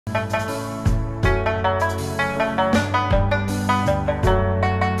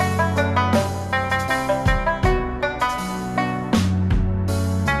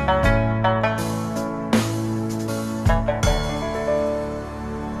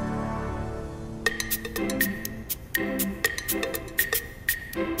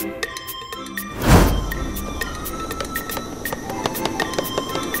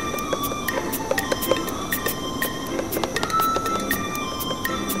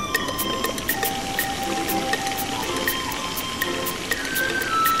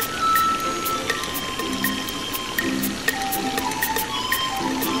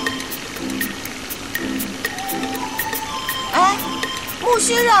木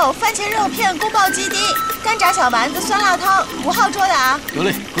须肉、番茄肉片、宫保鸡丁、干炸小丸子、酸辣汤，5号桌的啊。得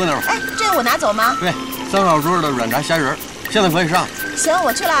嘞，搁那儿吧。哎，这我拿走吗？对，3号桌的软炸虾仁，现在可以上。行，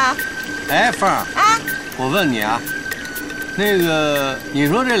我去了啊。哎，凤儿啊，我问你啊，那个，你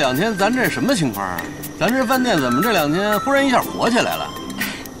说这2天咱这什么情况啊？咱这饭店怎么这2天忽然一下火起来了？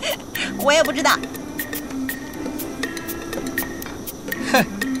我也不知道。哼，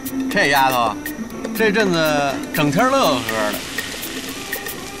这丫头，这阵子整天乐呵的。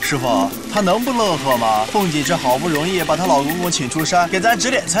 师傅，他能不乐呵吗？凤姐这好不容易把她老公公请出山，给咱指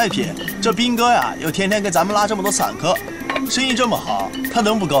点菜品，这兵哥呀又天天给咱们拉这么多散客，生意这么好，他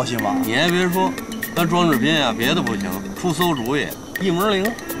能不高兴吗？你还别说，他庄志斌啊，别的不行，出馊主意一门灵。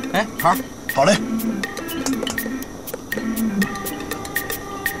哎，好，好嘞。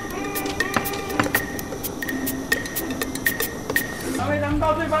各位，咱们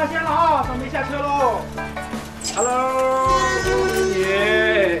到最八线了啊，准备下车喽。Hello， 美女，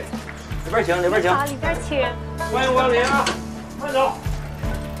里边请，里边请。好，里边请。欢迎光临啊，慢走。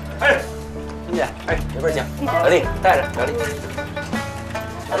哎，春姐，哎，里边请。小丽带着，小丽。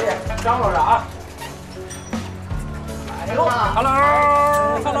小丽，张罗着啊。来吧 ，Hello，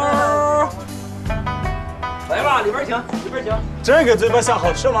 来吧，里边请，里边请。这个嘴巴虾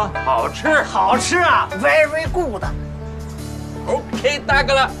好吃吗？好吃，好吃啊 ，very good。 OK， 大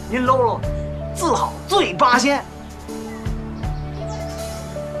哥了，您搂搂，字号最八仙。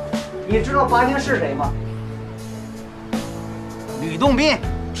你知道八仙是谁吗？吕洞宾、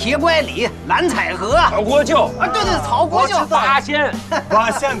铁拐李、蓝采和、曹国舅啊，对对，曹国舅、八仙，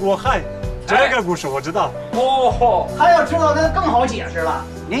八仙过海，这个故事我知道。哦，他要知道那更好解释了。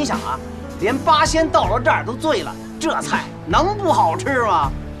您想啊，连八仙到了这儿都醉了，这菜能不好吃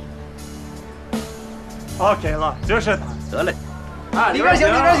吗 ？OK 了，就是他。得嘞。 啊，里边请，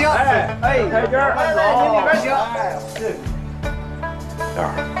里边请。哎，台阶儿，来来，您里边请。哎，是。燕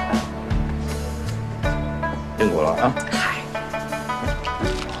儿，辛苦了啊！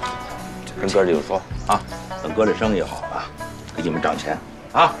跟哥几个说啊，等哥这生意好了，给你们涨钱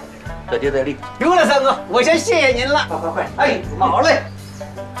啊，再接再厉。得了，三哥，我先谢谢您了。快快快！哎，好嘞。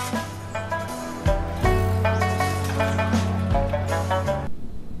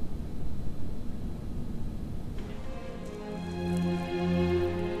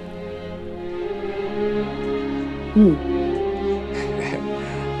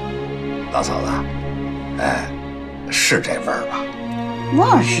 老嫂子，哎，是这味儿吧？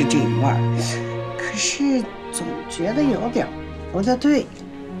那是这味儿，可是总觉得有点不太对，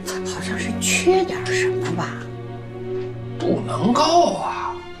好像是缺点什么吧？不能够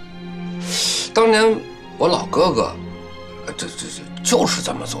啊！当年我老哥哥，这就是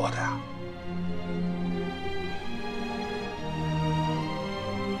这么做的呀。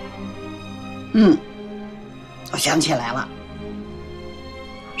我想起来了。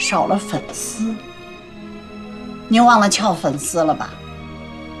 少了粉丝，您忘了撬粉丝了吧？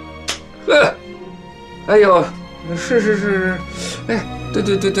哎呦，是，哎，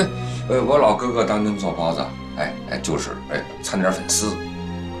对，我老哥哥当年做包子，就是掺点粉丝，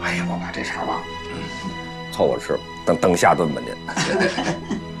哎呀，我把这茬忘了，凑合吃，等下顿吧您。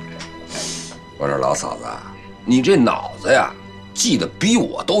我说老嫂子，你这脑子呀，记得比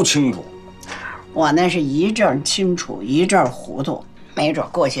我都清楚。我那是一阵清楚，一阵糊涂。 没准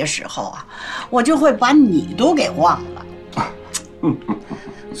过些时候啊，我就会把你都给忘了。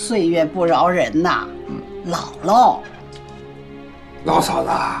岁月不饶人呐，老喽。老嫂子，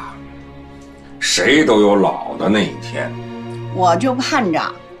谁都有老的那一天。我就盼着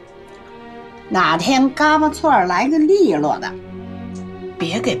哪天嘎巴脆儿来个利落的，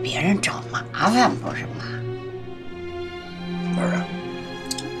别给别人找麻烦，不是吗？不是，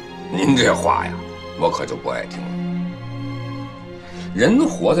您这话呀，我可就不爱听了。 人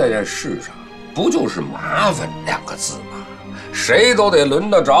活在这世上，不就是麻烦2个字吗？谁都得轮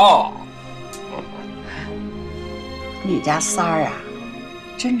得着。你家三儿啊，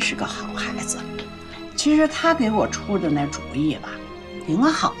真是个好孩子。其实他给我出的那主意吧，挺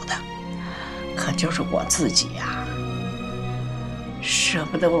好的，可就是我自己呀，舍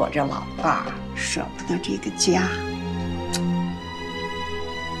不得我这老伴儿，舍不得这个家。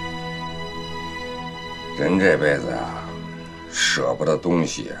人这辈子呀，舍不得东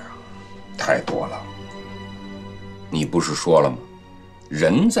西呀，太多了。你不是说了吗？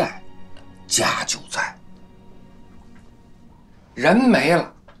人在，家就在。人没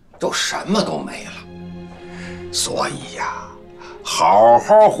了，就什么都没了。所以呀，好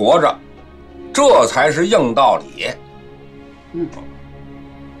好活着，这才是硬道理。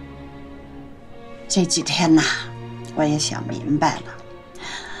这几天呐，我也想明白了，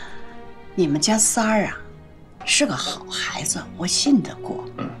你们家三儿啊，是个好孩子，我信得过。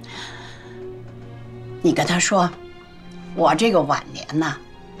你跟他说，我这个晚年呢，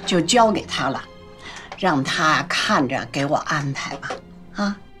就交给他了，让他看着给我安排吧。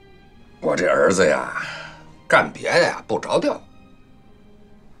啊，我这儿子呀，干别的呀不着调，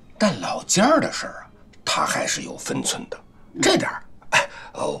但老家的事儿啊，他还是有分寸的。这点儿，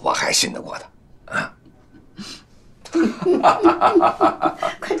我还信得过他。啊！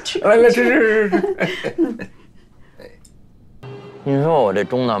快吃！来吃。你说我这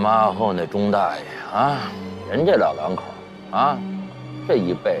钟大妈和那钟大爷啊，人家老两口啊，这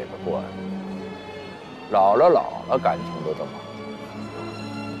一辈子过的，老了感情都这么好，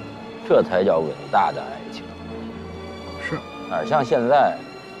这才叫伟大的爱情。是，哪像现在，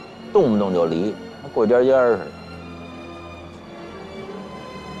动不动就离，过家家似的。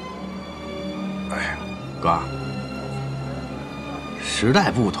哎呀，哥，时代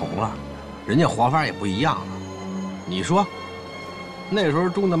不同了，人家活法也不一样了。你说，那时候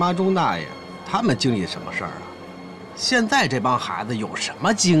钟大妈、钟大爷他们经历什么事儿啊？现在这帮孩子有什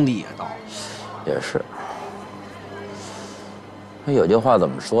么经历啊？都也是。那有句话怎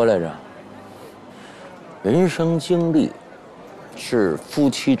么说来着？人生经历是夫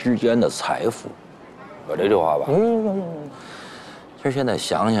妻之间的财富，有这句话吧？其实现在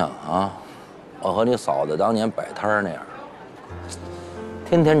想想啊。我和你嫂子当年摆摊儿那样，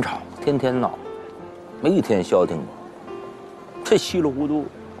天天吵，天天闹，没一天消停过。这稀里糊涂，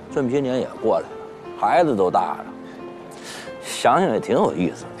这么些年也过来了，孩子都大了，想想也挺有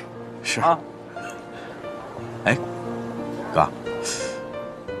意思的。是啊。哎，哥，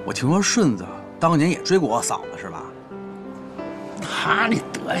我听说顺子当年也追过我嫂子是吧？他那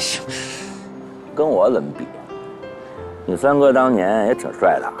德行，跟我怎么比？你三哥当年也挺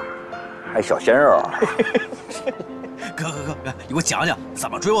帅的。还小鲜肉，哥，你给我讲讲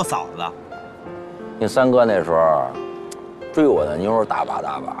怎么追我嫂子的？你三哥那时候追我的妞大把的。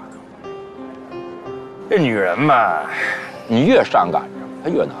这女人嘛，你越上赶着，她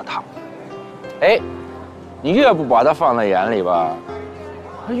越拿烫。哎，你越不把她放在眼里吧，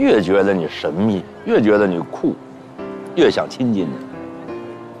她越觉得你神秘，越觉得你酷，越想亲近你。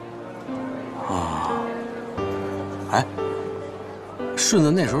啊，哎。顺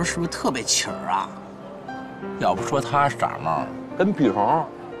子那时候是不是特别气儿啊？要不说他傻帽，跟屁虫，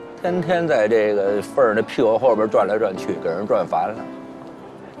天天在这个缝儿的屁股后边转来转去，给人转烦了。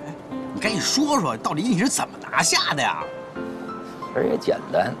哎，你赶紧说说，到底你是怎么拿下的呀？这也简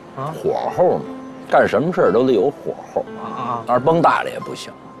单，火候嘛，干什么事儿都得有火候啊。要是绷大了也不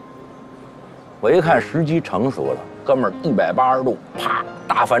行。我一看时机成熟了，哥们儿180度，啪，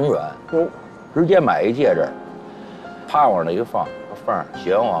大反转，直接买一戒指，啪往那一放。凤儿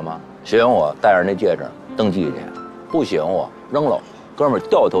喜欢我吗？喜欢我，带着那戒指登记去；不喜欢我，扔了。哥们儿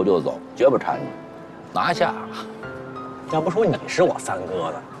掉头就走，绝不缠你，拿下。要不说你是我三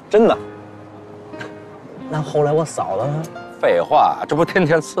哥的，真的。那后来我嫂子呢？废话，这不天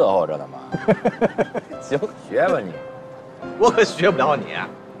天伺候着呢吗？行，学吧你。我可学不了你，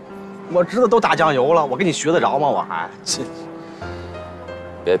我知道都打酱油了，我跟你学得着吗？我还。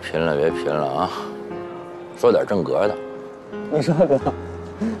别贫了啊！说点正格的。你说哥，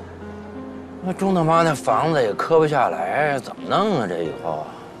那钟大妈那房子也磕不下来，怎么弄啊？这以后，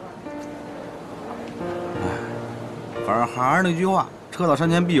反正还是那句话，车到山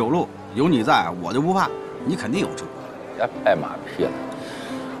前必有路，有你在，我就不怕，你肯定有辙。别拍马屁了，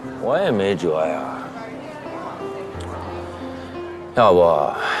我也没辙呀。要不，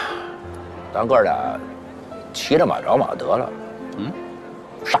咱哥俩骑着马找马得了，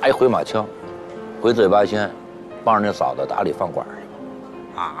杀一回马枪，回醉八仙。帮着那嫂子打理饭馆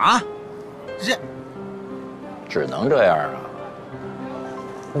去。啊？这只能这样啊。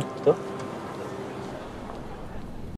得。